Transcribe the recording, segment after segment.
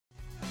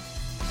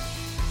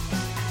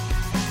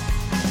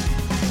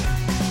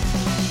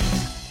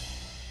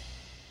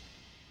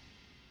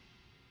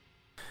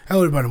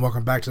Hello, everybody, and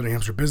welcome back to the New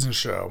Hampshire Business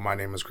Show. My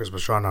name is Chris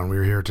Pastrana, and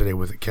we're here today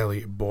with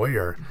Kelly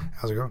Boyer.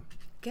 How's it going?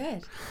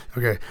 Good.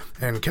 Okay,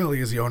 and Kelly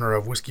is the owner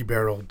of Whiskey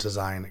Barrel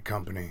Design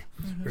Company,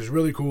 which is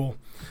really cool,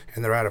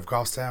 and they're out of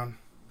Goffstown,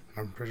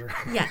 I'm pretty sure.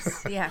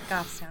 Yes, yeah,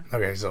 Goffstown.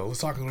 Okay, so let's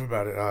talk a little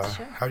bit about it.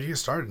 Sure. How did you get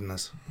started in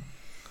this?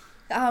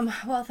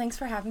 Well, thanks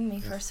for having me,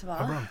 first of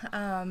all. No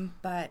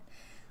problem.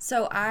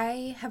 So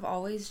I have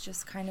always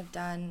just kind of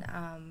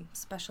done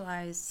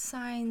specialized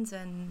signs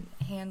and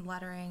hand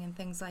lettering and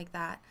things like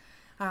that,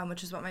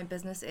 which is what my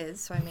business is.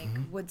 So I make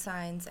wood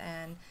signs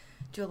and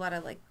do a lot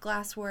of like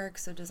glass work,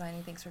 so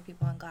designing things for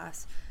people on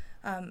glass.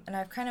 And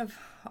I've kind of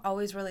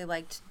always really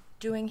liked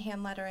doing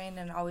hand lettering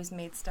and always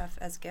made stuff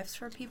as gifts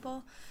for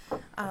people.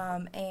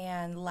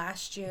 And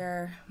last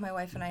year, my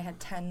wife and I had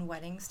 10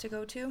 weddings to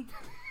go to.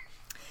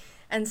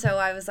 And so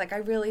I was like, I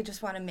really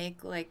just want to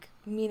make like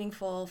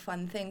meaningful,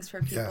 fun things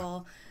for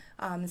people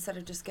instead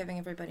of just giving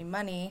everybody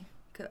money.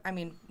 I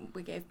mean,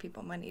 we gave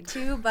people money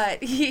too,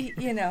 but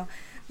you know,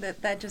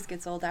 that just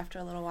gets old after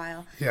a little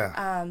while.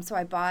 Yeah. So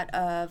I bought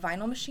a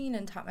vinyl machine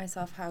and taught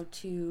myself how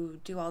to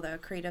do all the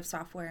creative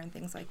software and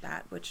things like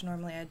that, which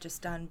normally I'd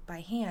just done by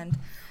hand.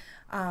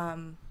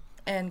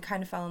 And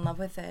kind of fell in love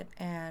with it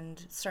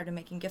and started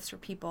making gifts for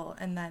people.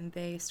 And then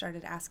they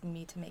started asking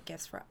me to make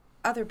gifts for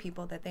other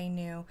people that they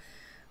knew.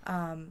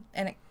 And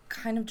it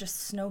kind of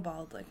just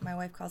snowballed. Like my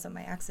wife calls it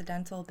my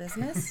accidental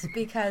business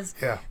because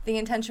the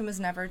intention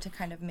was never to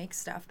kind of make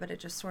stuff, but it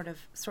just sort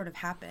of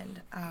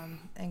happened,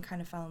 and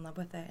kind of fell in love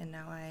with it. And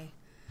now I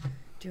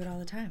do it all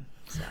the time.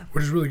 So.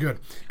 Which is really good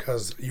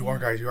because you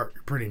are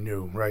pretty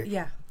new, right?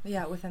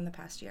 Yeah, within the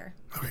past year.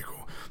 Okay,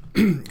 cool.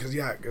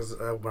 Because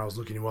when I was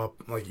looking you up,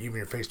 like even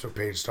your Facebook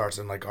page starts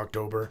in like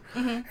October,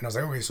 and I was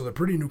like, okay, so they're a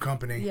pretty new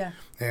company. Yeah.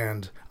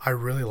 And I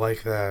really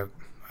like that.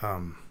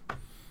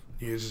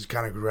 You just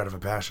kind of grew out of a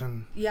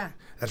passion. Yeah.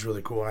 That's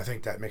really cool. And I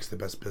think that makes the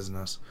best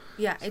business.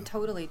 Yeah, it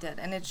totally did.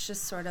 And it's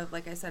just sort of,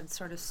 like I said,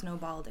 sort of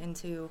snowballed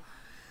into,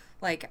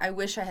 like, I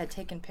wish I had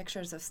taken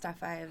pictures of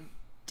stuff I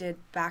did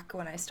back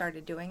when I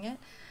started doing it.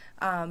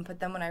 But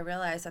then when I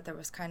realized that there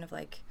was kind of,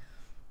 like,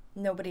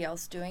 nobody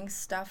else doing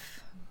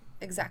stuff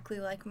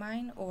exactly like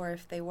mine, or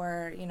if they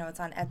were, you know,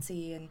 it's on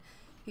Etsy and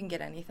you can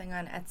get anything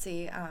on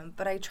Etsy.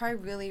 But I try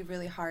really,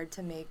 really hard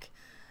to make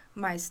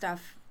my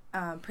stuff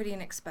pretty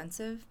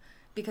inexpensive,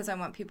 because I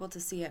want people to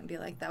see it and be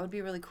like, that would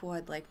be really cool.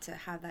 I'd like to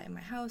have that in my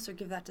house or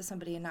give that to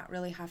somebody and not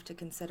really have to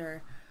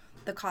consider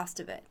the cost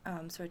of it.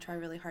 So I try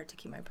really hard to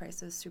keep my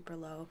prices super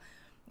low.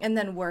 And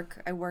then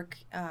I work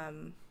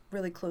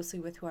really closely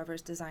with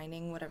whoever's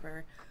designing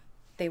whatever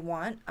they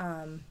want.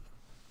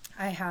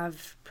 I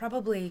have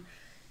probably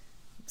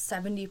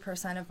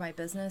 70% of my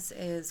business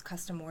is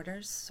custom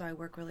orders. So I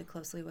work really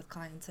closely with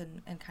clients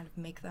and kind of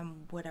make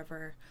them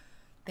whatever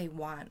they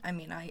want. I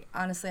mean, I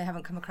honestly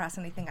haven't come across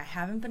anything I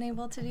haven't been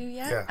able to do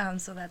yet. Yeah.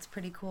 So that's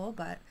pretty cool.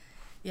 But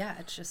yeah,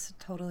 it's just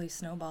totally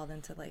snowballed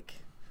into like,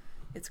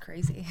 it's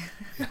crazy.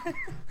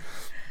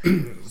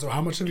 So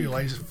how much of your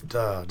life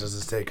does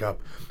this take up?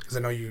 Because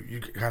I know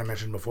you kind of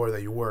mentioned before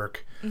that you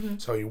work.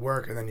 So you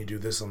work and then you do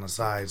this on the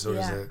side. So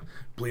does it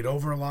bleed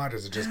over a lot?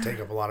 Does it just take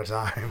up a lot of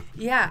time?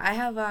 Yeah, I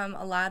have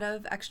a lot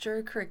of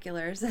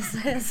extracurriculars.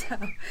 So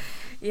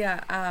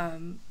yeah,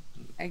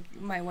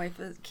 my wife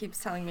keeps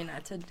telling me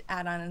not to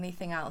add on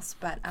anything else,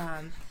 but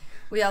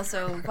we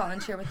also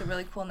volunteer with a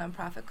really cool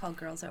nonprofit called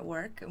Girls at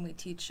Work, and we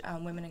teach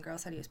women and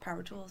girls how to use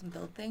power tools and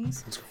build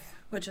things,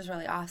 which is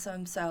really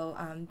awesome. So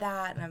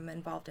that, and I'm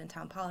involved in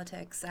town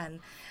politics, and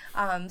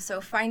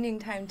so finding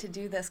time to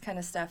do this kind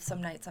of stuff. Some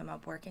nights I'm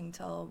up working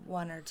till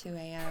 1 or 2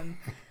 a.m.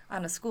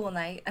 on a school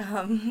night,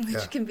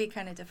 which can be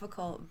kind of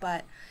difficult,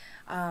 but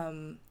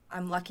I'm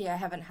lucky I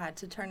haven't had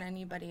to turn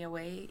anybody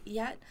away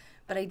yet,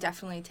 but I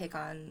definitely take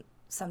on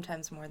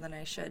sometimes more than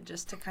I should,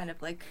 just to kind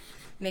of like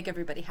make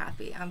everybody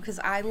happy, because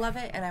I love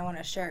it and I want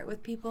to share it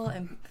with people,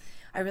 and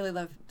I really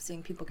love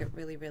seeing people get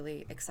really,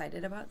 really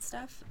excited about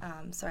stuff.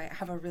 So I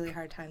have a really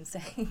hard time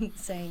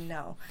saying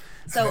no.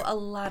 So a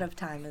lot of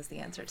time is the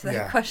answer to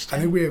that question. I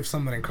think we have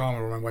something in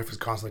common where my wife is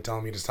constantly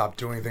telling me to stop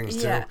doing things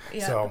too.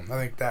 Yeah. So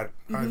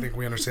I think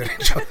we understand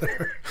each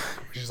other.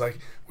 She's like,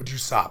 would you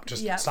stop?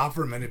 Just stop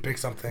for a minute, pick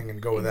something,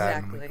 and go with that.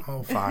 And I'm like,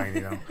 oh, fine,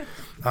 you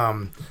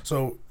know.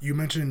 So you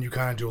mentioned you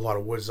kind of do a lot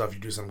of wood stuff. You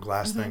do some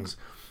glass things.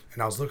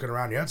 And I was looking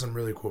around. You had some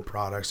really cool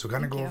products. So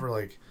kind of go over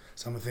like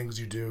some of the things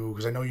you do,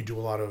 because I know you do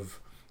a lot of,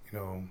 you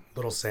know,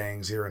 little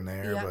sayings here and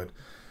there. But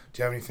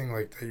do you have anything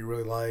like that you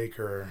really like,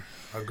 or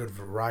a good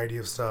variety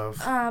of stuff?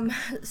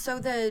 So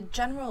the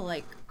general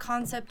like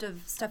concept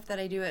of stuff that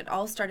I do, it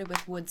all started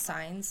with wood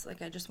signs.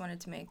 Like I just wanted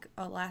to make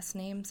a last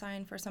name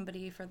sign for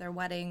somebody for their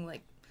wedding,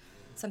 like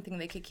something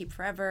they could keep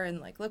forever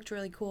and like looked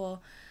really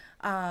cool.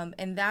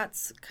 And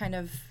that's kind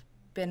of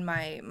been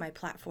my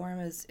platform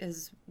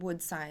is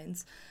wood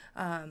signs.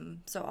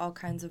 So all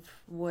kinds of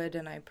wood,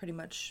 and I pretty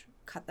much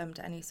cut them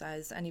to any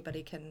size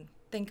anybody can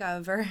think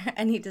of, or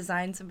any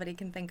design somebody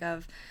can think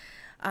of.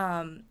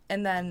 And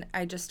then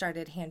I just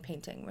started hand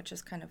painting, which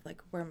is kind of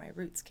like where my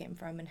roots came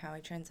from and how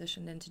I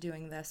transitioned into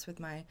doing this with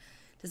my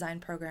design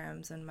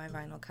programs and my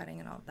vinyl cutting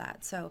and all of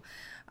that. So,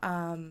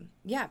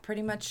 yeah,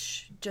 pretty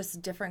much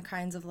just different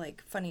kinds of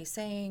like funny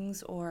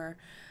sayings or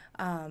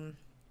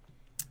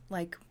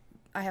like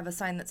I have a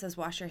sign that says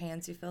wash your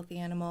hands, you filthy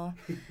animal,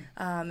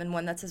 and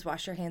one that says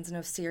wash your hands,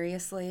 no,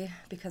 seriously,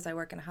 because I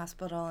work in a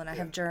hospital and I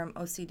have germ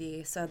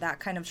OCD, so that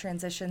kind of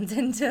transitions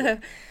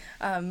into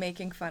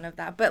making fun of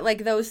that. But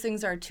like those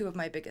things are two of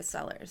my biggest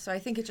sellers. So I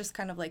think it's just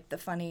kind of like the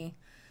funny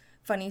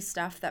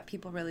stuff that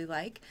people really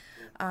like.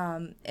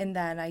 And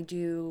then I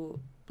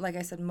do, like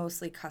I said,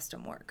 mostly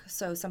custom work.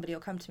 So somebody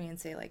will come to me and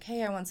say like,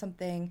 hey, I want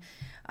something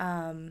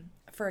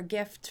for a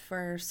gift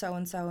for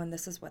so-and-so, and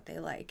this is what they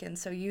like. And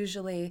so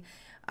usually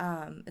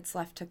it's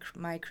left to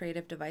my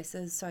creative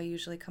devices. So I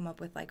usually come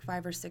up with like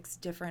 5 or 6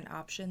 different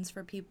options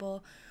for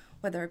people,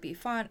 whether it be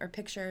font or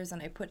pictures,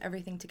 and I put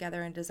everything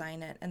together and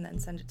design it and then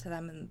send it to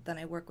them, and then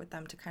I work with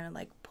them to kind of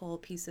like pull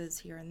pieces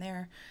here and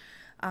there.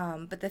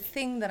 But the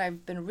thing that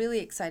I've been really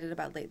excited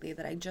about lately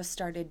that I just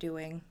started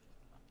doing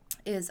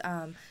is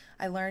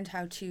I learned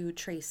how to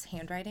trace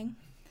handwriting,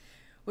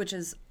 which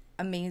is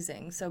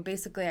amazing. So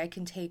basically I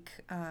can take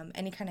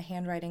any kind of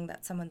handwriting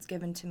that someone's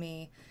given to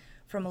me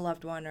from a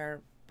loved one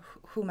or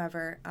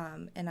whomever,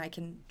 and I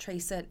can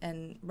trace it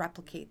and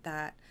replicate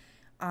that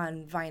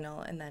on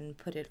vinyl and then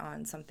put it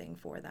on something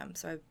for them.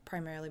 So I've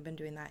primarily been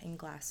doing that in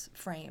glass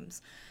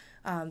frames.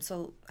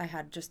 So I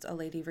had just a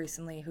lady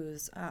recently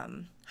whose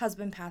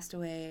husband passed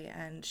away,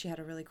 and she had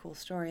a really cool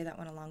story that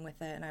went along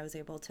with it, and I was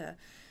able to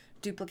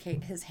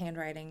duplicate his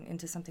handwriting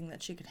into something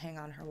that she could hang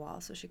on her wall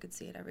so she could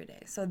see it every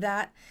day. So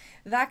that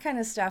kind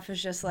of stuff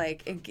is just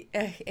like,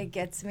 it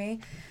gets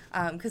me,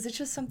 because it's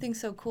just something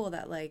so cool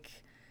that like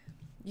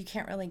you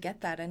can't really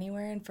get that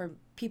anywhere, and for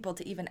people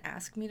to even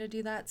ask me to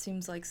do that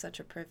seems like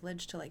such a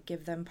privilege to like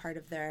give them part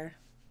of their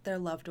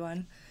loved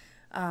one,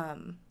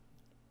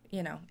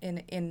 you know,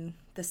 in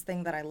this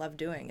thing that I love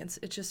doing. It's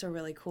just a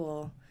really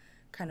cool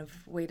kind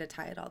of way to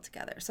tie it all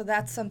together. So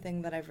that's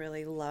something that I've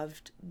really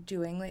loved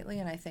doing lately,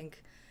 and I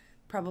think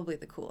probably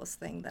the coolest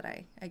thing that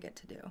I get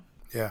to do.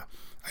 Yeah,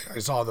 I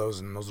saw those,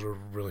 and those were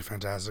really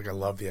fantastic. I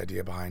love the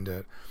idea behind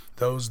it.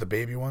 Those, the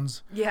baby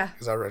ones. Yeah.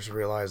 Because I actually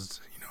realized,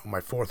 you know, my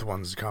 4th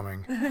one's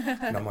coming,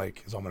 and I'm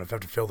like, so I'm going to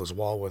have to fill this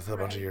wall with a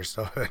bunch of your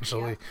stuff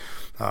eventually,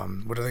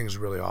 which I think is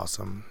really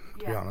awesome,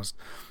 to be honest.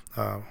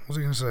 What was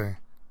I going to say?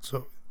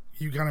 So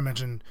you kind of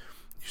mentioned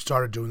you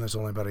started doing this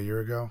only about a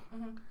year ago.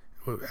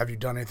 Mm-hmm. Have you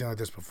done anything like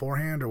this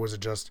beforehand, or was it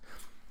just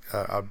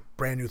a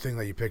brand new thing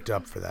that you picked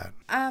up for that?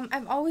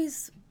 I've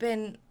always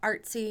been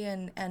artsy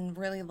and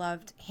really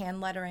loved hand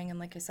lettering, and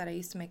like I said, I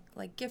used to make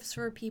like gifts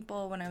for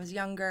people when I was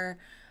younger,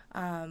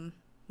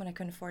 when I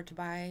couldn't afford to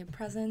buy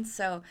presents.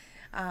 So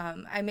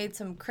I made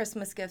some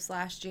Christmas gifts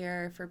last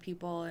year for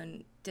people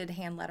and did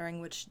hand lettering,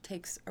 which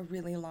takes a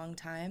really long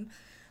time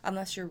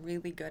unless you're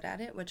really good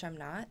at it, which I'm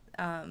not.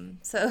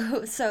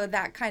 So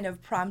that kind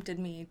of prompted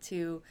me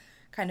to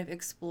kind of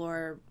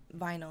explore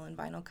vinyl and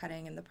vinyl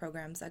cutting and the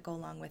programs that go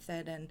along with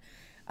it, and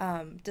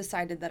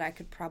decided that I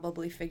could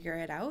probably figure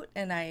it out,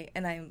 and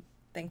I'm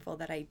thankful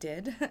that I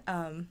did.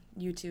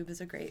 YouTube is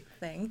a great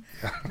thing.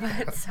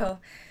 But so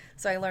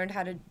I learned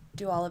how to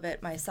do all of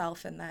it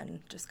myself, and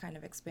then just kind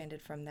of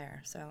expanded from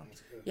there. So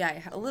yeah, I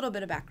have a little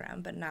bit of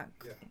background, but not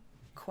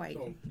quite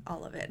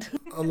all of it.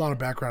 A lot of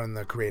background in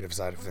the creative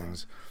side of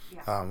things,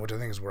 which I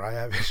think is where I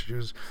have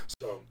issues.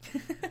 So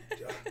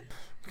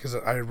because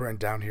I written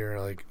down here,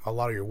 like, a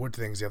lot of your wood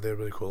things, you have the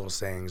really cool little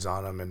sayings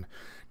on them, and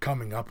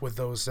coming up with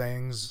those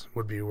sayings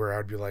would be where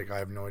I'd be like, I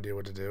have no idea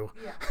what to do.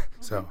 Yeah.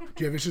 So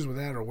do you have issues with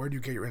that, or where do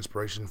you get your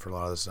inspiration for a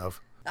lot of this stuff?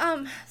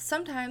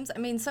 Sometimes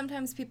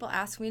people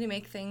ask me to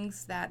make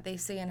things that they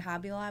see in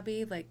Hobby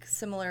Lobby, like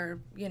similar,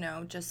 you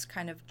know, just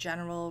kind of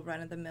general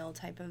run-of-the-mill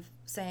type of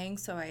saying.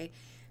 So I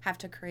have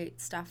to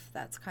create stuff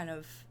that's kind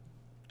of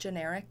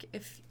generic,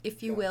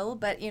 if you will.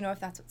 But, you know,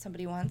 if that's what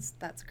somebody wants,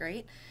 that's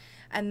great.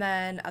 And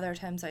then other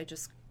times I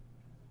just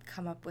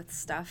come up with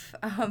stuff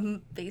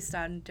based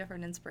on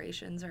different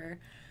inspirations or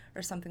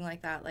something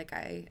like that. Like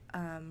I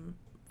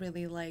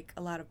really like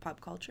a lot of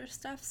pop culture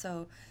stuff,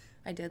 so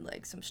I did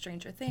like some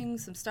Stranger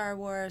Things, some Star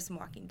Wars, some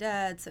Walking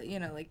Dead, so, you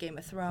know, like Game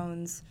of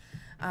Thrones.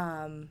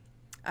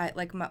 I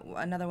like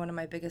another one of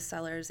my biggest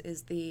sellers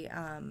is the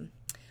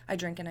I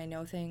Drink and I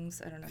Know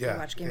Things. I don't know if you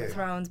watch Game of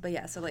Thrones, but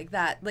yeah, so like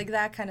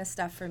that kind of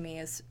stuff for me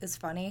is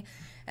funny,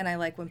 and I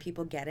like when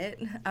people get it,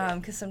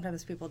 because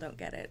sometimes people don't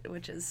get it,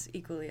 which is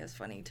equally as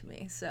funny to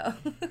me. So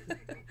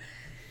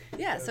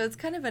yeah, so it's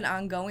kind of an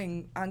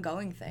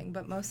ongoing thing,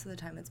 but most of the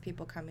time it's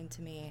people coming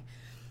to me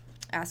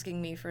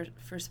asking me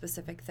for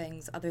specific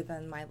things other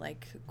than my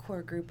like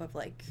core group of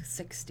like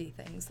 60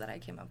 things that I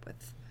came up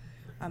with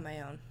on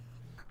my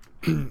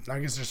own. I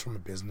guess just from a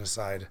business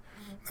side,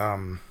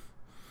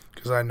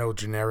 because I know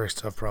generic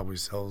stuff probably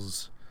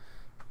sells.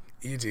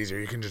 It's easier.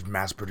 You can just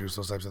mass produce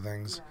those types of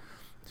things.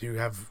 Yeah. Do you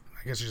have?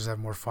 I guess you just have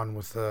more fun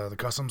with the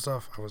custom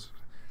stuff. I was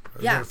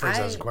going to phrase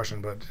that as a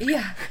question, but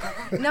yeah,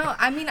 no.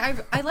 I mean,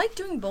 I like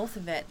doing both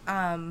of it.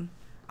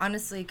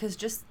 Honestly, because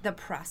just the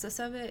process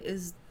of it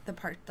is the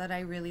part that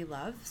I really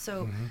love.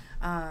 So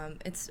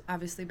it's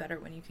obviously better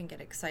when you can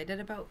get excited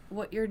about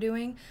what you're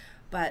doing.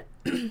 But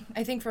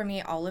I think for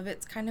me, all of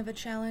it's kind of a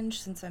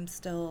challenge since I'm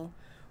still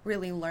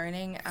really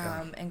learning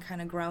and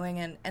kind of growing.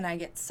 And I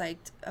get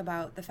psyched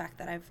about the fact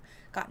that I've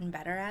gotten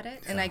better at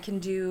it. And I can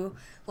do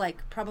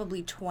like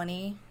probably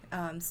 20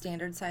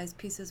 standard size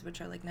pieces,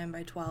 which are like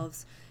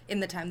 9x12s, in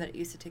the time that it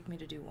used to take me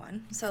to do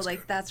one. So that's like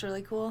good. That's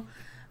really cool.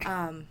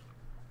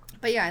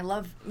 But yeah, I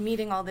love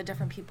meeting all the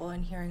different people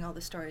and hearing all the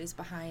stories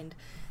behind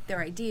their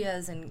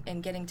ideas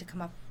and getting to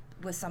come up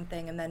with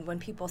something. And then when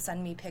people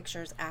send me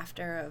pictures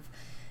after of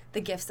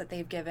the gifts that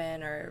they've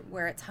given or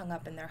where it's hung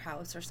up in their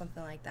house or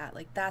something like that,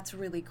 like that's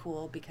really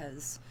cool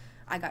because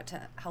I got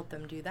to help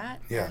them do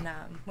that. Yeah.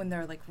 And when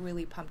they're like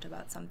really pumped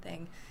about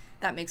something,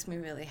 that makes me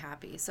really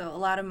happy. So a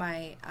lot of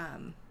my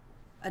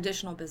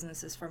additional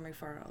business is from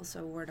referrals,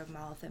 so word of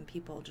mouth and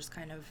people just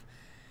kind of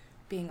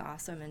being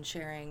awesome and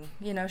sharing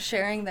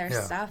their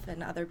stuff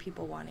and other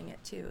people wanting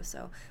it too.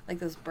 So like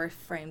those birth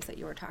frames that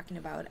you were talking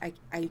about,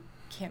 I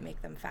can't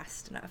make them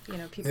fast enough.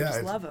 People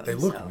just love them. They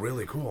look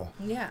really cool.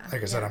 Yeah.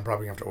 Like I said, I'm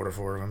probably going to have to order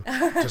 4 of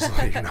them just to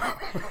let you know.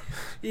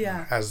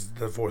 Yeah. As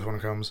the 4th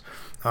one comes.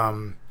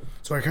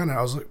 So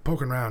I was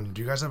poking around.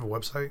 Do you guys have a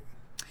website?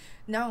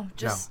 No,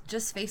 just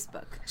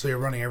Facebook. So you're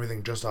running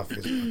everything just off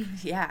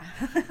Facebook? Yeah.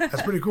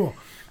 That's pretty cool.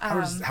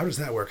 How does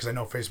that work? Because I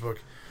know Facebook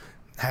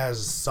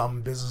has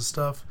some business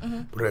stuff,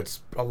 but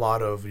it's a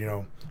lot of,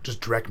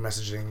 just direct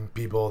messaging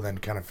people, then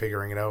kind of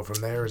figuring it out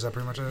from there. Is that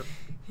pretty much it?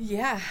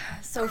 Yeah,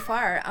 so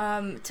far.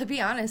 To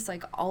be honest,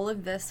 like all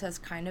of this has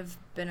kind of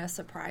been a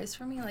surprise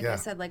for me. Like I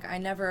said, like I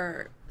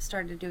never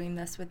started doing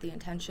this with the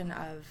intention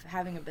of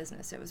having a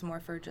business. It was more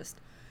for just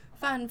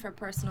fun, for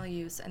personal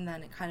use, and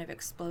then it kind of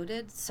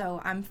exploded. So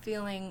I'm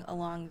feeling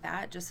along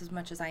that just as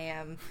much as I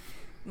am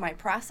my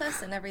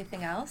process and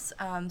everything else.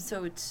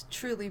 So it's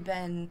truly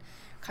been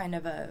kind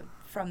of a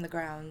from the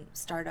ground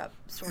startup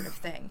sort of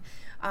thing.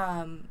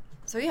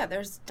 So yeah,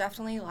 there's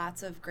definitely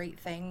lots of great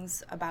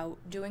things about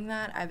doing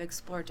that. I've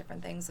explored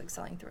different things like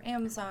selling through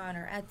Amazon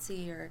or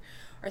Etsy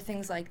or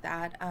things like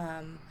that.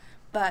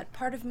 But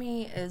part of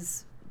me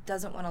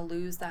doesn't want to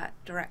lose that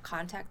direct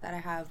contact that I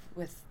have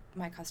with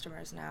my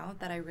customers now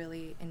that I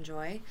really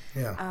enjoy.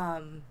 Yeah.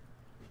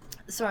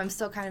 So I'm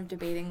still kind of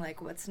debating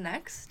like what's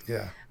next.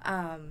 Yeah.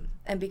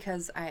 And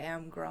because I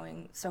am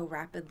growing so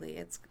rapidly,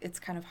 it's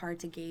kind of hard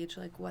to gauge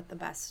like what the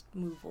best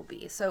move will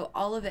be. So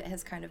all of it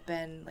has kind of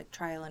been like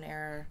trial and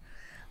error,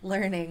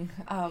 learning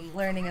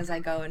as I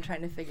go and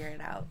trying to figure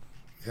it out.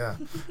 Yeah.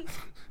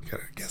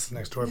 Gotta guess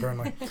next door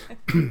apparently.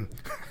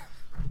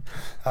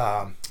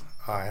 I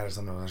had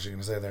something else you were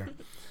gonna say there.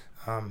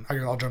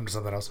 I'll jump to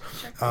something else.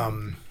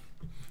 Sure.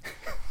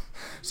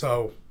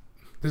 So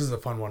this is a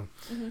fun one.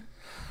 Mm-hmm.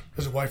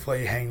 Does your wife let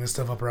you hang this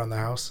stuff up around the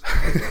house?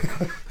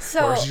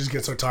 Or she just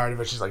gets so tired of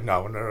it, she's like,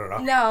 no.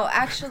 No,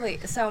 actually,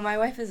 so my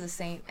wife is a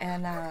saint,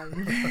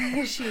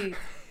 and she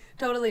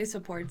totally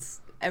supports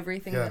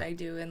everything that I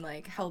do and,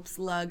 like, helps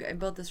lug. I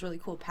built this really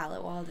cool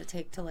pallet wall to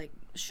take to, like,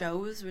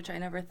 shows, which I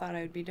never thought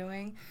I would be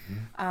doing.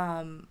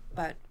 Mm-hmm.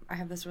 But I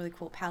have this really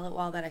cool pallet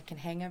wall that I can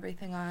hang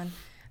everything on,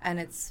 and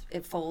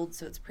it folds,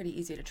 so it's pretty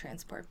easy to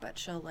transport. But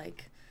she'll,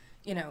 like,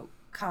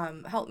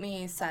 come help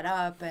me set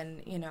up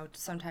and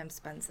sometimes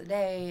spends the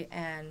day,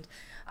 and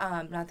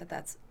not that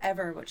that's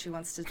ever what she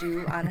wants to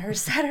do on her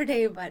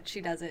Saturday, but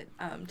she does it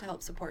to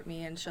help support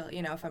me. And she'll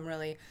if I'm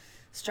really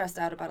stressed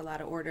out about a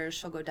lot of orders,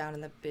 she'll go down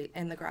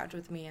in the garage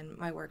with me in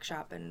my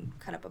workshop and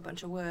cut up a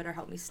bunch of wood or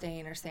help me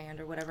stain or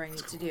sand or whatever I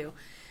need to do.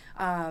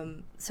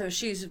 So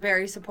she's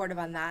very supportive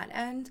on that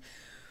end.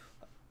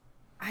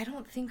 I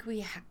don't think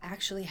we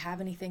actually have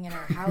anything in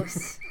our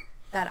house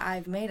that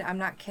I've made. I'm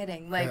not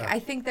kidding. Like, I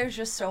think there's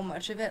just so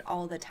much of it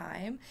all the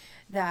time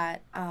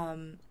that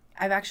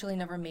I've actually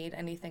never made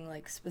anything,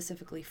 like,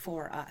 specifically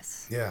for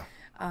us. Yeah.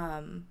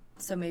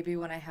 So maybe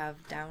when I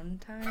have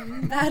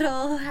downtime,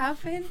 that'll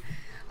happen.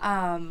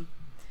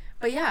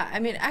 But yeah, I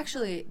mean,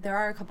 actually, there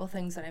are a couple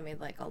things that I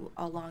made, like,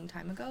 a long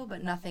time ago,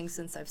 but nothing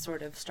since I've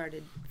sort of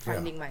started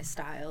finding my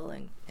style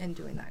and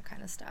doing that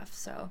kind of stuff.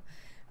 So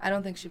I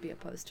don't think she'd be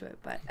opposed to it,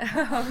 but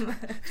as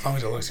long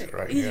as it looks good,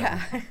 right?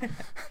 Yeah.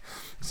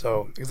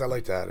 So, because I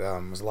like that,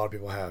 because a lot of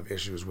people have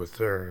issues with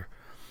their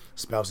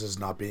spouses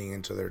not being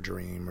into their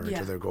dream or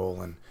into their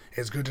goal, and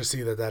it's good to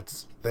see that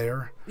that's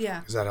there. Yeah.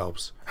 Because that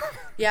helps.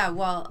 Yeah.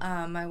 Well,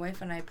 my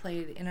wife and I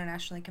played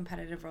internationally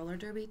competitive roller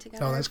derby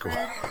together. Oh, that's cool.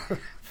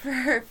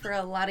 for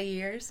a lot of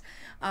years,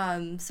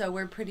 so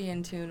we're pretty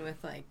in tune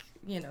with, like,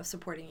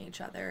 supporting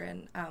each other,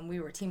 and we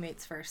were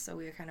teammates first, so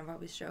we kind of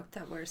always joked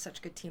that we're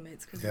such good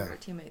teammates because we were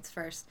teammates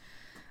first.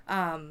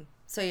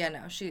 So yeah,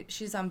 no,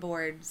 she's on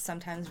board,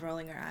 sometimes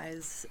rolling her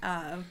eyes,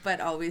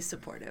 but always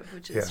supportive,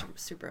 which is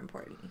super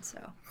important. So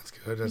that's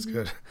good. That's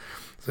good.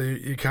 So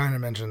you kind of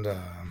mentioned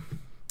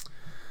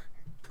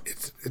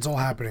it's all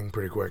happening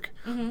pretty quick,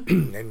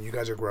 and you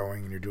guys are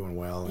growing and you're doing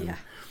well.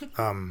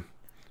 And,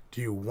 do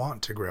you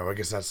want to grow? I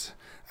guess that's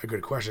a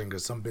good question,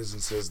 because some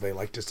businesses, they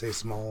like to stay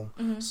small.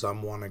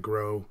 Some want to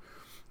grow,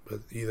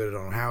 but either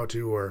don't know how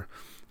to, or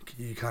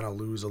you kind of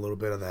lose a little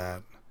bit of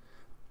that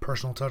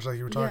personal touch like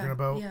you were talking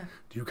about? Yeah.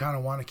 Do you kind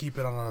of want to keep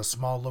it on a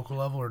small local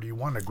level, or do you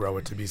want to grow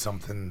it to be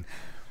something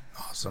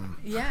awesome?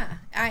 Yeah.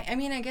 I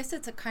mean, I guess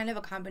it's a kind of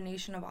a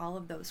combination of all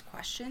of those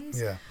questions.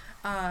 Yeah.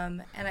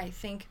 And I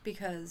think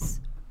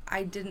because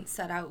I didn't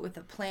set out with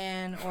a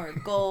plan or a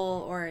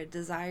goal or a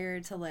desire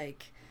to,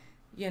 like,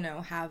 you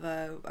know, have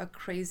a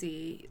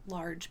crazy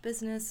large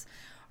business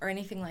or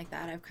anything like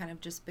that. I've kind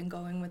of just been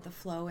going with the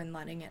flow and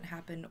letting it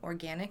happen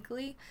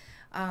organically.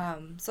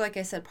 So like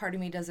I said, part of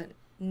me doesn't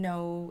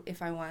know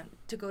if I want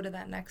to go to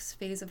that next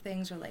phase of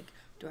things, or like,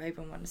 do I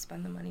even want to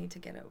spend the money to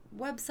get a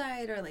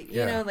website, or like,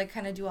 you know, like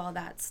kind of do all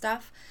that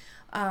stuff.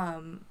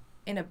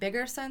 In a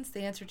bigger sense,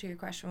 the answer to your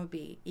question would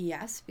be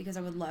yes, because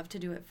I would love to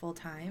do it full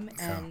time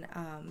and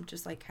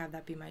just like have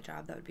that be my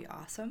job. That would be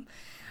awesome.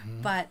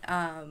 Mm-hmm. But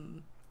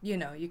you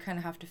know, you kind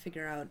of have to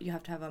figure out, you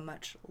have to have a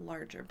much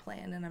larger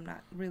plan, and I'm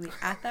not really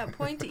at that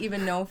point to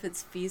even know if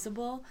it's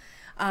feasible.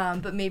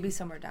 But maybe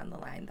somewhere down the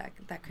line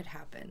that could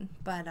happen.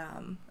 But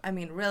I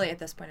mean, really at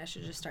this point I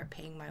should just start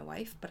paying my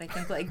wife, but I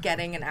think like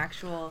getting an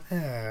actual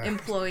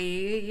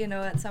employee, you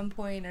know, at some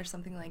point or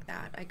something like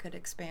that, I could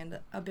expand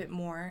a bit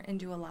more and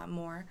do a lot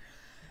more.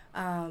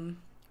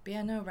 But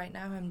yeah, no, right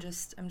now I'm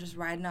just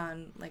riding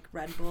on like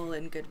Red Bull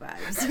and good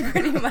vibes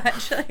pretty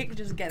much, like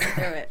just getting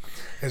through it.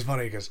 It's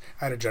funny because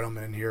I had a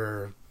gentleman in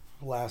here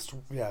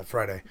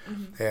Friday,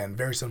 mm-hmm. and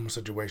very similar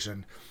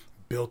situation.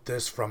 Built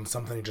this from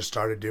something he just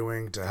started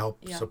doing to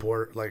help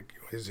support like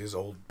his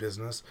old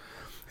business,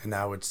 and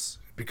now it's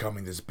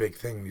becoming this big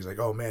thing. And he's like,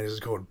 "Oh man, this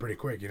is going pretty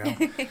quick," you know.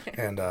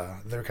 And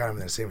they're kind of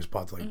in the same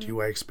spot. They're like, mm-hmm.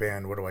 Do I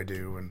expand? What do I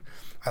do? And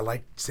I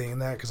like seeing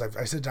that because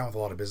I sit down with a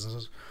lot of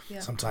businesses.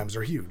 Yeah. Sometimes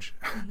they're huge,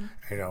 mm-hmm.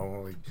 you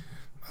know,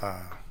 like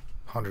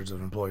hundreds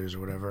of employees or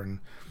whatever, and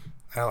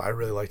I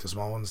really like the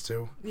small ones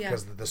too,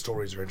 because the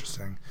stories are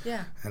interesting.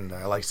 Yeah. And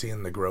I like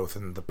seeing the growth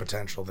and the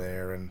potential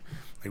there, and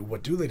like,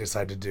 what do they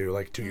decide to do?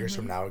 Like 2 years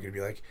from now, it could be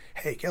like,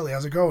 "Hey, Kelly,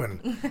 how's it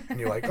going?" And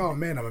you're like, "Oh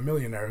man, I'm a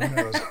millionaire. Who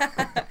knows?"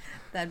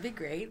 That'd be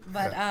great.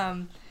 But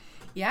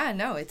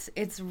no,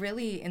 it's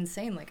really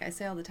insane. Like I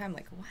say all the time,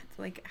 like, what?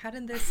 Like, how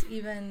did this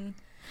even?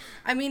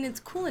 I mean, it's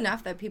cool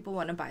enough that people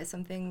want to buy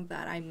something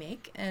that I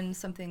make and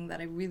something that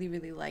I really,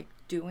 really like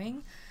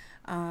doing,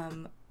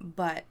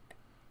 but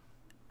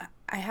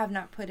I have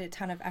not put a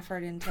ton of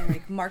effort into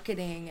like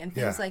marketing and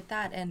things like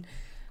that. And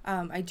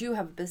I do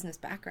have a business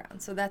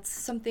background, so that's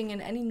something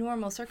in any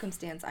normal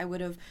circumstance I would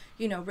have,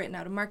 you know, written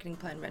out a marketing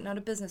plan, written out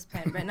a business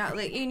plan, written out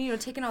like, you know,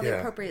 taken all the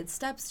appropriate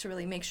steps to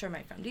really make sure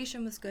my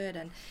foundation was good.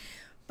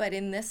 But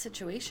in this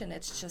situation,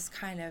 it's just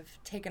kind of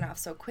taken off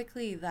so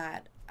quickly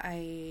that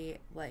I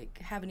like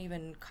haven't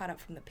even caught up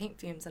from the paint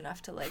fumes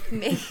enough to like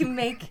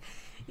make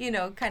you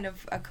know, kind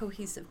of a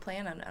cohesive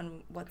plan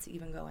on what's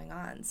even going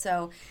on.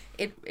 So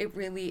it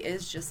really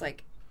is just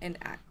like an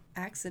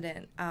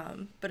accident,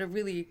 but a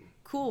really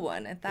cool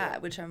one at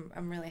that, which I'm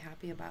really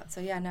happy about. So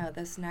yeah, no,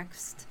 this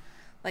next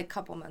like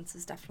couple months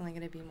is definitely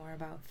going to be more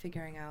about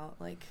figuring out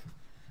like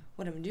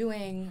what I'm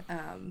doing,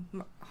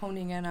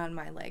 honing in on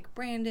my like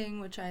branding,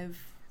 which I've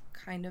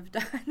kind of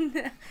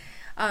done.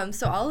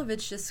 So all of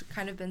it's just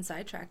kind of been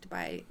sidetracked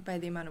by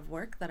the amount of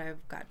work that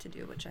I've got to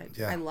do, which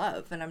I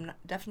love, and I'm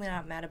definitely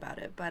not mad about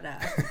it. But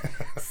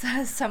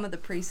some of the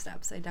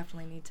pre-steps I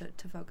definitely need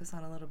to focus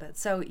on a little bit.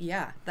 So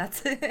yeah,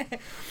 that's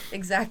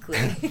exactly.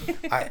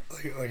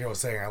 Like I was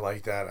saying, I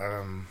like that.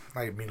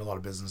 I meet a lot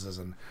of businesses,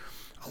 and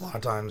a lot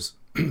of times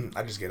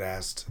I just get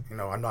asked. You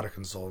know, I'm not a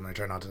consultant. I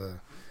try not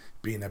to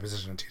be in that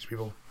position to teach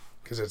people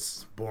because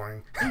it's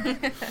boring.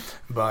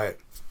 But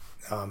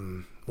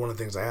one of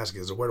the things I ask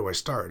is, where do I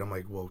start? I'm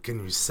like, well,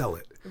 can you sell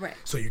it? Right.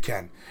 So you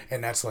can.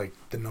 And that's like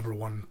the number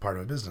one part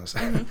of a business.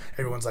 Mm-hmm.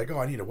 Everyone's like, oh,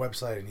 I need a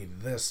website, I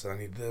need this, and I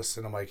need this.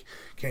 And I'm like,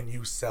 can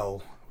you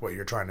sell what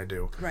you're trying to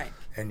do? Right.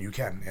 And you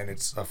can. And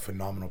it's a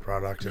phenomenal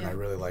product, and I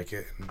really like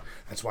it. And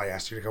that's why I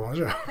asked you to come on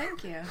the show.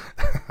 Thank you.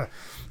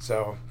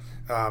 So,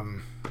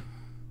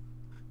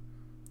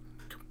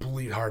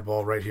 complete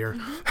hardball right here.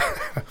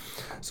 Mm-hmm.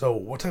 So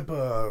what type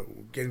of,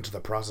 get into the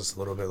process a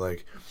little bit,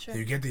 like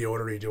you get the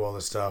order, you do all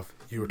this stuff.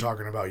 You were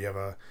talking about you have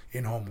a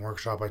in-home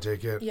workshop, I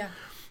take it. Yeah.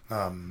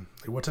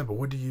 Like what type of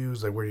wood do you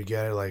use? Like where do you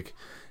get it? Like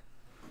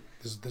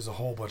there's a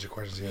whole bunch of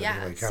questions here.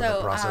 Yeah. Like how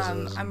the process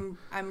is.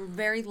 I'm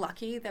very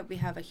lucky that we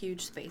have a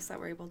huge space that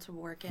we're able to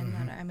work in,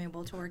 that I'm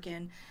able to work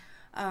in.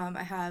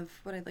 I have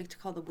what I'd like to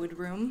call the wood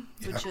room,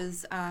 which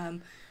is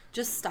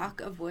just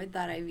stock of wood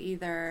that I've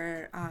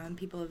either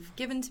people have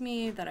given to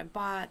me, that I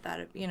bought,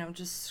 that, you know,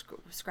 just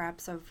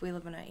scraps of, we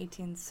live in an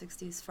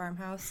 1860s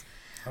farmhouse.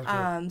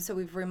 Okay. So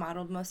we've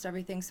remodeled most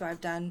everything. So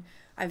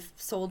I've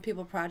sold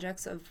people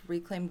projects of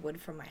reclaimed wood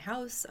from my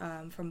house,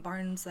 from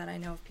barns that I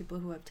know of people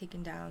who have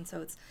taken down.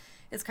 So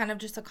it's kind of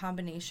just a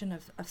combination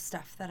of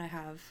stuff that I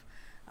have.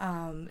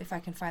 If I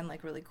can find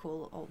like really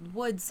cool old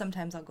wood,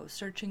 sometimes I'll go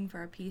searching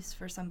for a piece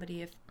for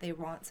somebody if they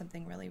want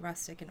something really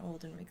rustic and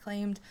old and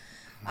reclaimed.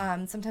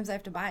 Sometimes I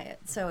have to buy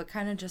it. So it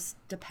kind of just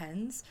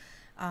depends.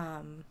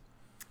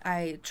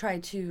 I try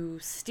to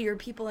steer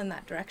people in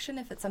that direction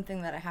if it's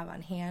something that I have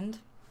on hand.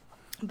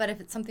 But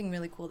if it's something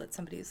really cool that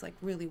somebody's like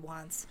really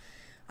wants,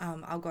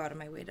 I'll go out of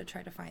my way to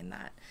try to find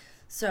that.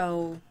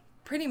 So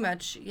pretty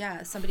much,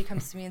 yeah, somebody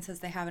comes to me and says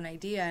they have an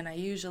idea, and I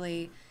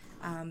usually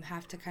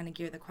have to kind of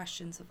gear the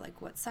questions of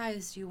like, what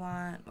size do you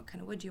want? What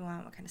kind of wood do you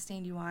want? What kind of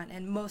stain do you want?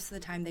 And most of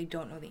the time they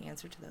don't know the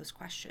answer to those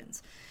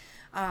questions.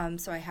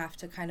 So I have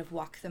to kind of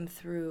walk them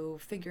through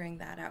figuring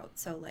that out.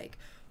 So like,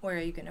 where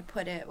are you going to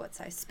put it? What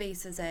size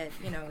space is it?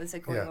 You know, is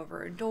it going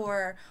over a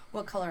door?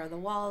 What color are the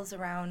walls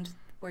around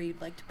where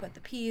you'd like to put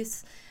the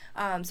piece?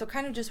 So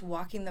kind of just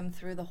walking them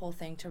through the whole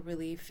thing to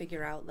really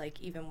figure out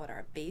like even what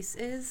our base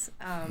is.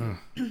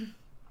 And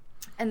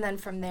then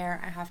from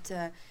there I have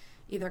to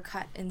either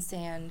cut and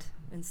sand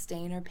and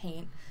stain or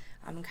paint,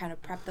 and kind of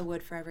prep the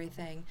wood for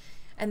everything.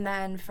 And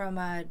then from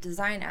a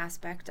design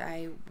aspect,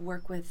 I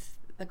work with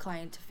the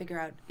client to figure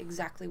out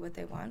exactly what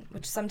they want,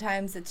 which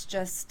sometimes it's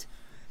just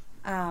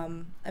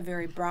a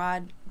very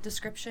broad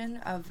description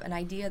of an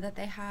idea that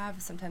they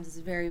have. Sometimes it's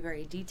very,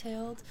 very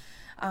detailed.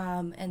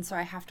 And so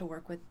I have to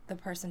work with the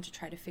person to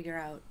try to figure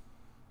out,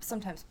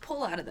 sometimes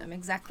pull out of them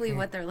exactly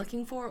what they're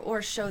looking for,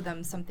 or show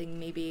them something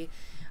maybe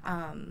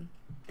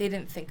they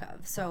didn't think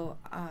of. So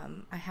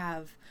I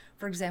have,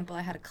 for example,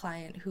 I had a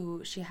client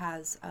who she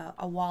has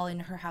a wall in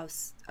her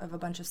house of a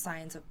bunch of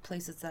signs of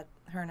places that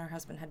her and her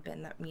husband had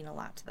been that mean a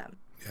lot to them.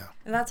 Yeah.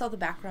 And that's all the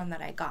background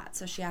that I got.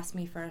 So she asked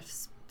me for a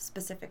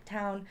specific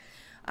town,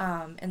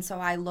 and so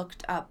I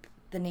looked up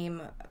the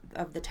name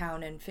of the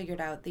town and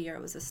figured out the year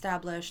it was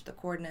established, the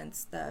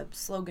coordinates, the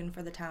slogan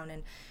for the town,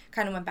 and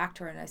kind of went back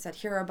to her and I said,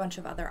 here are a bunch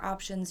of other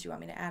options. Do you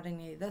want me to add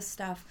any of this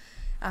stuff?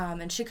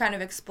 And she kind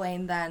of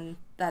explained then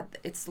that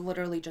it's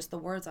literally just the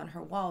words on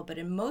her wall, but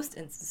in most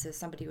instances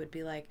somebody would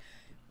be like,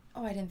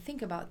 oh, I didn't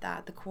think about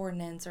that, the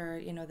coordinates, or,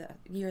 you know, the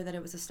year that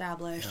it was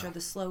established, or the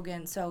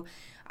slogan. So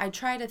I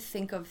try to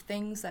think of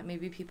things that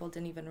maybe people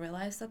didn't even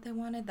realize that they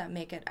wanted that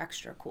make it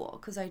extra cool,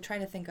 because I try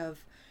to think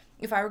of,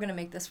 if I were going to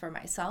make this for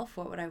myself,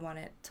 what would I want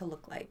it to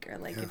look like? Or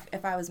like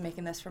if I was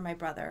making this for my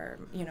brother, or,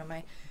 you know,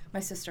 my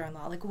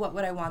sister-in-law, like what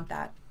would I want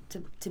that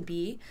to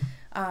be?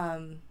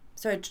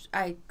 So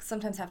I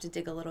sometimes have to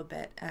dig a little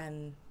bit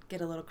and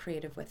get a little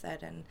creative with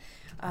it.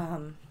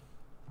 And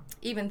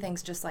even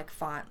things just like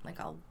font,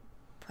 like I'll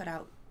put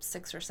out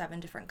 6 or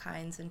 7 different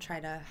kinds and try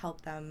to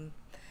help them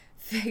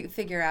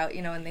figure out,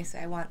 you know, when they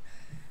say I want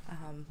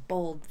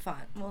bold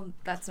font. Well,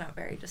 that's not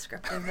very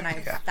descriptive, and I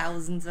have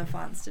thousands of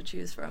fonts to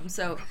choose from.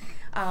 So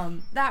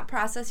that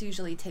process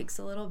usually takes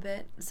a little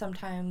bit.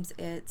 Sometimes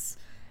it's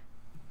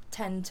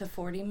 10 to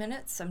 40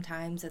 minutes.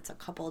 Sometimes it's a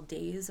couple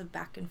days of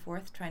back and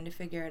forth trying to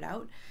figure it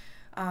out.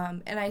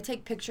 And I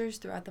take pictures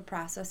throughout the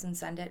process and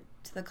send it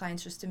to the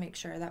clients just to make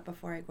sure that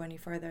before I go any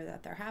further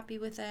that they're happy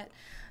with it.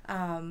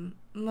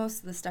 Most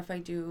of the stuff I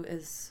do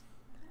is,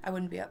 I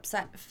wouldn't be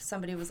upset if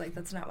somebody was like,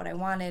 that's not what I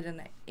wanted,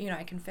 and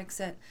I can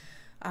fix it.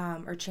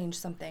 Or change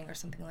something or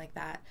something like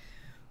that.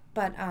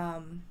 But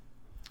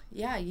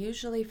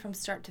usually from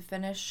start to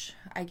finish,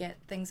 I get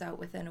things out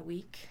within a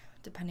week,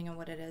 depending on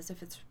what it is.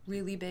 If it's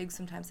really big,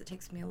 sometimes it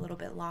takes me a little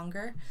bit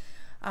longer.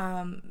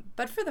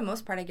 But for the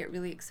most part, I get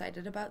really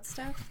excited about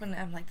stuff, and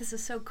I'm like, this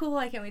is so cool,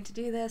 I can't wait to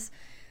do this.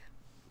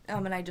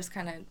 And I just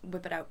kind of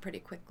whip it out pretty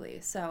quickly.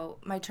 So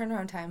my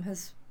turnaround time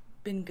has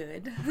been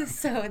good.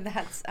 So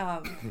that's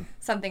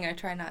something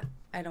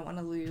I don't want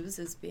to lose,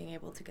 is being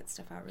able to get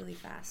stuff out really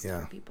fast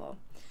for people.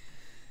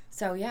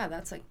 So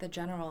that's like the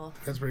general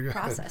that's pretty good.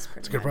 Process.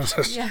 It's a good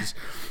process. Yeah.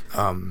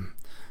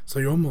 So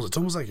it's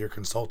almost like you're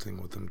consulting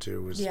with them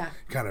too. Is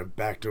kind of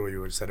back to what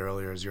you had said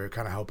earlier, is you're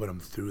kind of helping them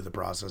through the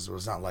process. So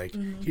it's not like,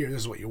 here, this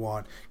is what you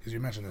want. Because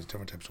you mentioned there's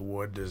different types of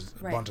wood. There's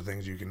a bunch of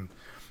things you can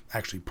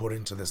actually put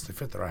into this to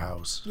fit their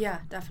house. Yeah,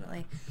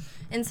 definitely.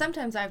 And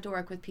sometimes I have to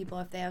work with people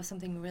if they have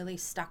something really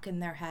stuck in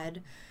their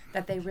head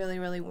that they really,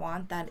 really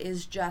want, that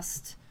is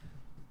just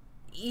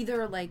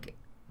either like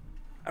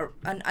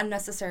an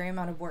unnecessary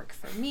amount of work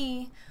for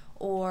me,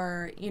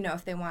 or, you know,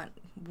 if they want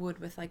wood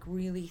with like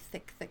really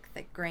thick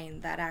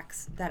grain that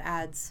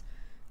adds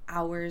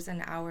hours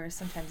and hours,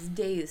 sometimes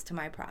days, to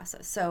my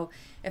process. So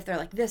if they're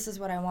like, this is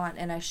what I want,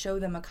 and I show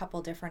them a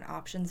couple different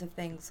options of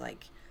things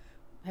like,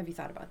 have you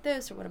thought about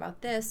this, or what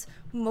about this?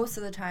 Most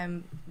of the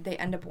time they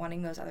end up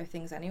wanting those other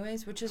things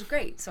anyways, which is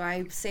great. So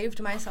I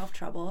saved myself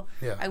trouble.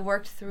 I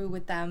worked through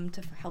with them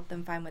to help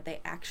them find what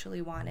they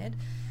actually wanted,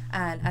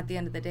 and at the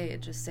end of the day,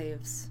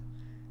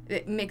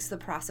 it makes the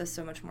process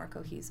so much more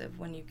cohesive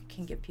when you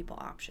can give people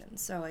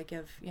options. So I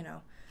give,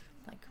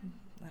 like,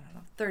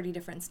 30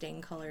 different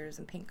stain colors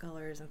and paint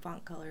colors and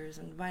font colors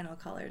and vinyl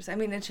colors. I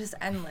mean, it's just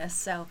endless.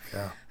 So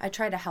I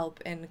try to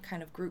help and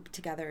kind of group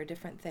together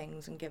different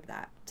things and give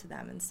that to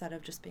them, instead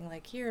of just being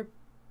like, here,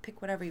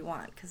 pick whatever you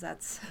want, because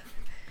that's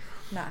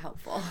not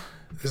helpful.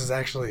 This is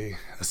actually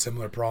a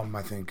similar problem,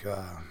 I think,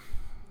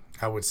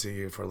 I would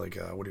see for like,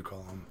 what do you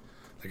call them?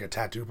 Like a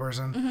tattoo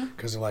person,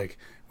 because they're like,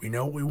 we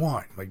know what we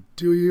want. Like,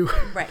 do you?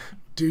 Right.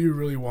 Do you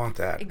really want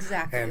that?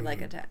 Exactly, and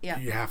like a tattoo. Yeah.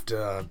 You have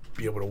to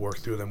be able to work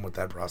through them with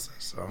that process.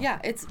 So. Yeah,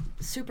 it's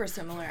super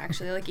similar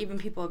actually. Like even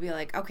people will be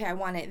like, okay, I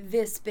want it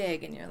this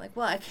big, and you're like,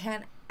 well, I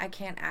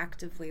can't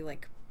actively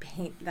like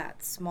paint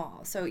that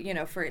small. So,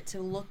 for it to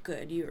look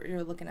good,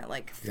 you're looking at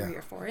like 3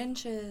 or 4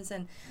 inches.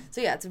 And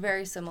so, it's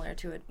very similar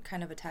to a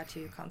kind of a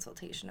tattoo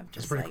consultation of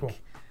just like cool.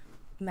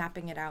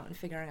 mapping it out and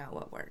figuring out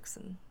what works.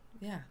 And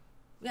yeah,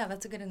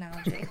 that's a good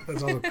analogy.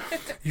 That's awesome.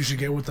 You should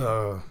get with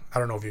I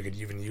don't know if you could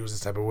even use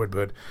this type of wood,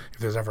 but if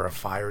there's ever a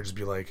fire, just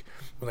be like,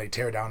 when they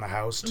tear down a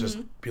house, just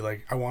be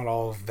like, I want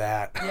all of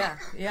that.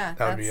 Yeah.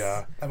 That would be,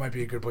 that might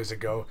be a good place to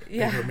go.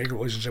 Yeah. Make a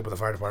relationship with the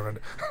fire department.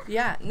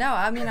 Yeah, no,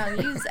 I mean, I'll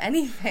use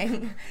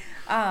anything.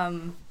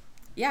 I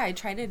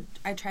try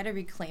to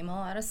reclaim a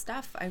lot of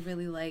stuff. I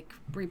really like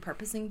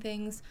repurposing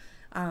things.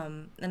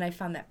 And I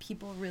found that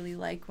people really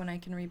like when I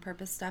can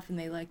repurpose stuff, and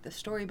they like the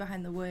story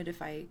behind the wood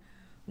if I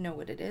know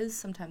what it is.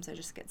 Sometimes I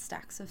just get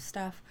stacks of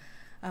stuff.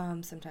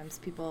 Sometimes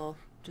people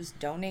just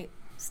donate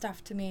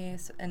stuff to me,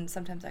 and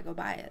sometimes I go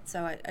buy it.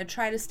 So I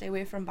try to stay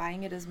away from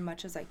buying it as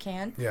much as I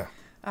can. Yeah.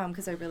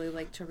 Because I really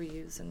like to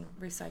reuse and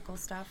recycle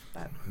stuff.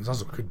 But it's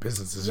also a good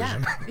business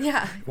decision.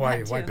 Yeah.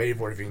 Why pay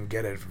for it if you can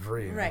get it for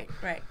free? Right.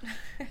 I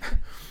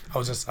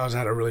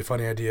had a really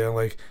funny idea.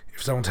 Like,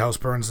 if someone's house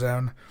burns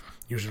down,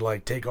 you should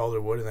like take all their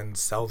wood and then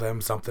sell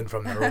them something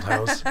from their old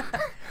house.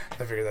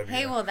 I figured that'd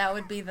be well, that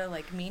would be the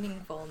like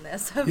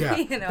meaningfulness of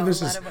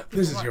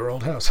this is your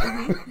old house.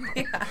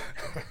 Yeah.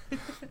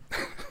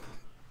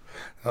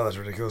 Oh, that's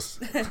ridiculous.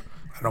 I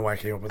don't know why I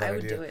came up with that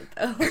idea. I would do it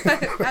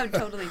though. I would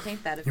totally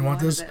paint that if you want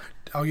this. It.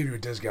 I'll give you a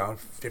discount,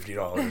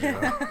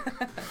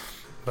 $50.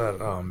 But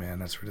oh man,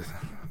 that's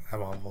ridiculous.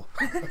 I'm awful.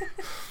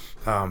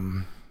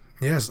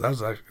 Yes, that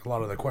was like a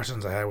lot of the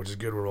questions I had, which is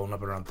good. We're rolling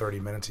up at around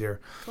 30 minutes here.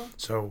 Cool.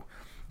 So,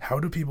 how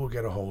do people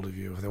get a hold of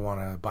you if they want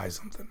to buy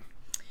something?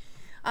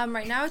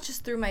 Right now it's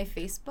just through my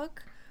Facebook,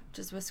 which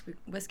is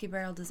Whiskey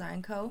Barrel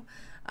Design Co.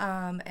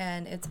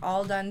 And it's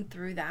all done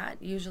through that.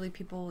 Usually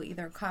people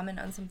either comment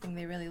on something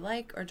they really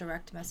like or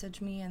direct message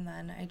me, and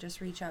then I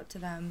just reach out to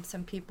them.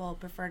 Some people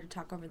prefer to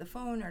talk over the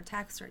phone or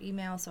text or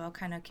email, so I'll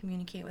kind of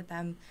communicate with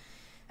them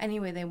any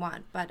way they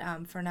want. But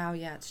for now,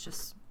 it's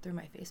just through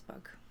my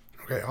Facebook.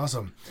 Okay,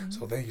 awesome.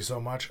 So thank you so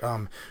much.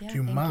 Do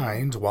you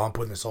mind, while I'm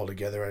putting this all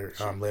together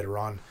later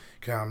on,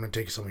 I'm going to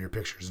take some of your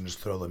pictures and just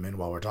throw them in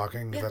while we're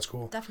talking, if that's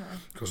cool? Definitely.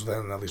 Cool, so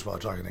then at least while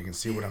I'm talking, they can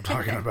see what I'm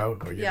talking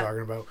about, what you're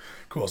talking about.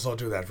 Cool, so I'll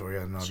do that for you,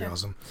 and that'll be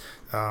awesome.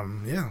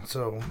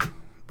 So,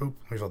 boop,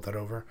 we flip that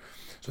over.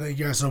 So thank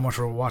you guys so much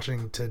for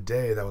watching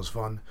today. That was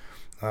fun.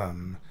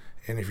 And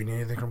if you need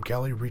anything from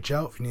Kelly, reach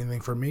out. If you need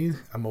anything from me,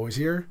 I'm always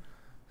here.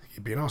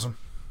 Keep being awesome.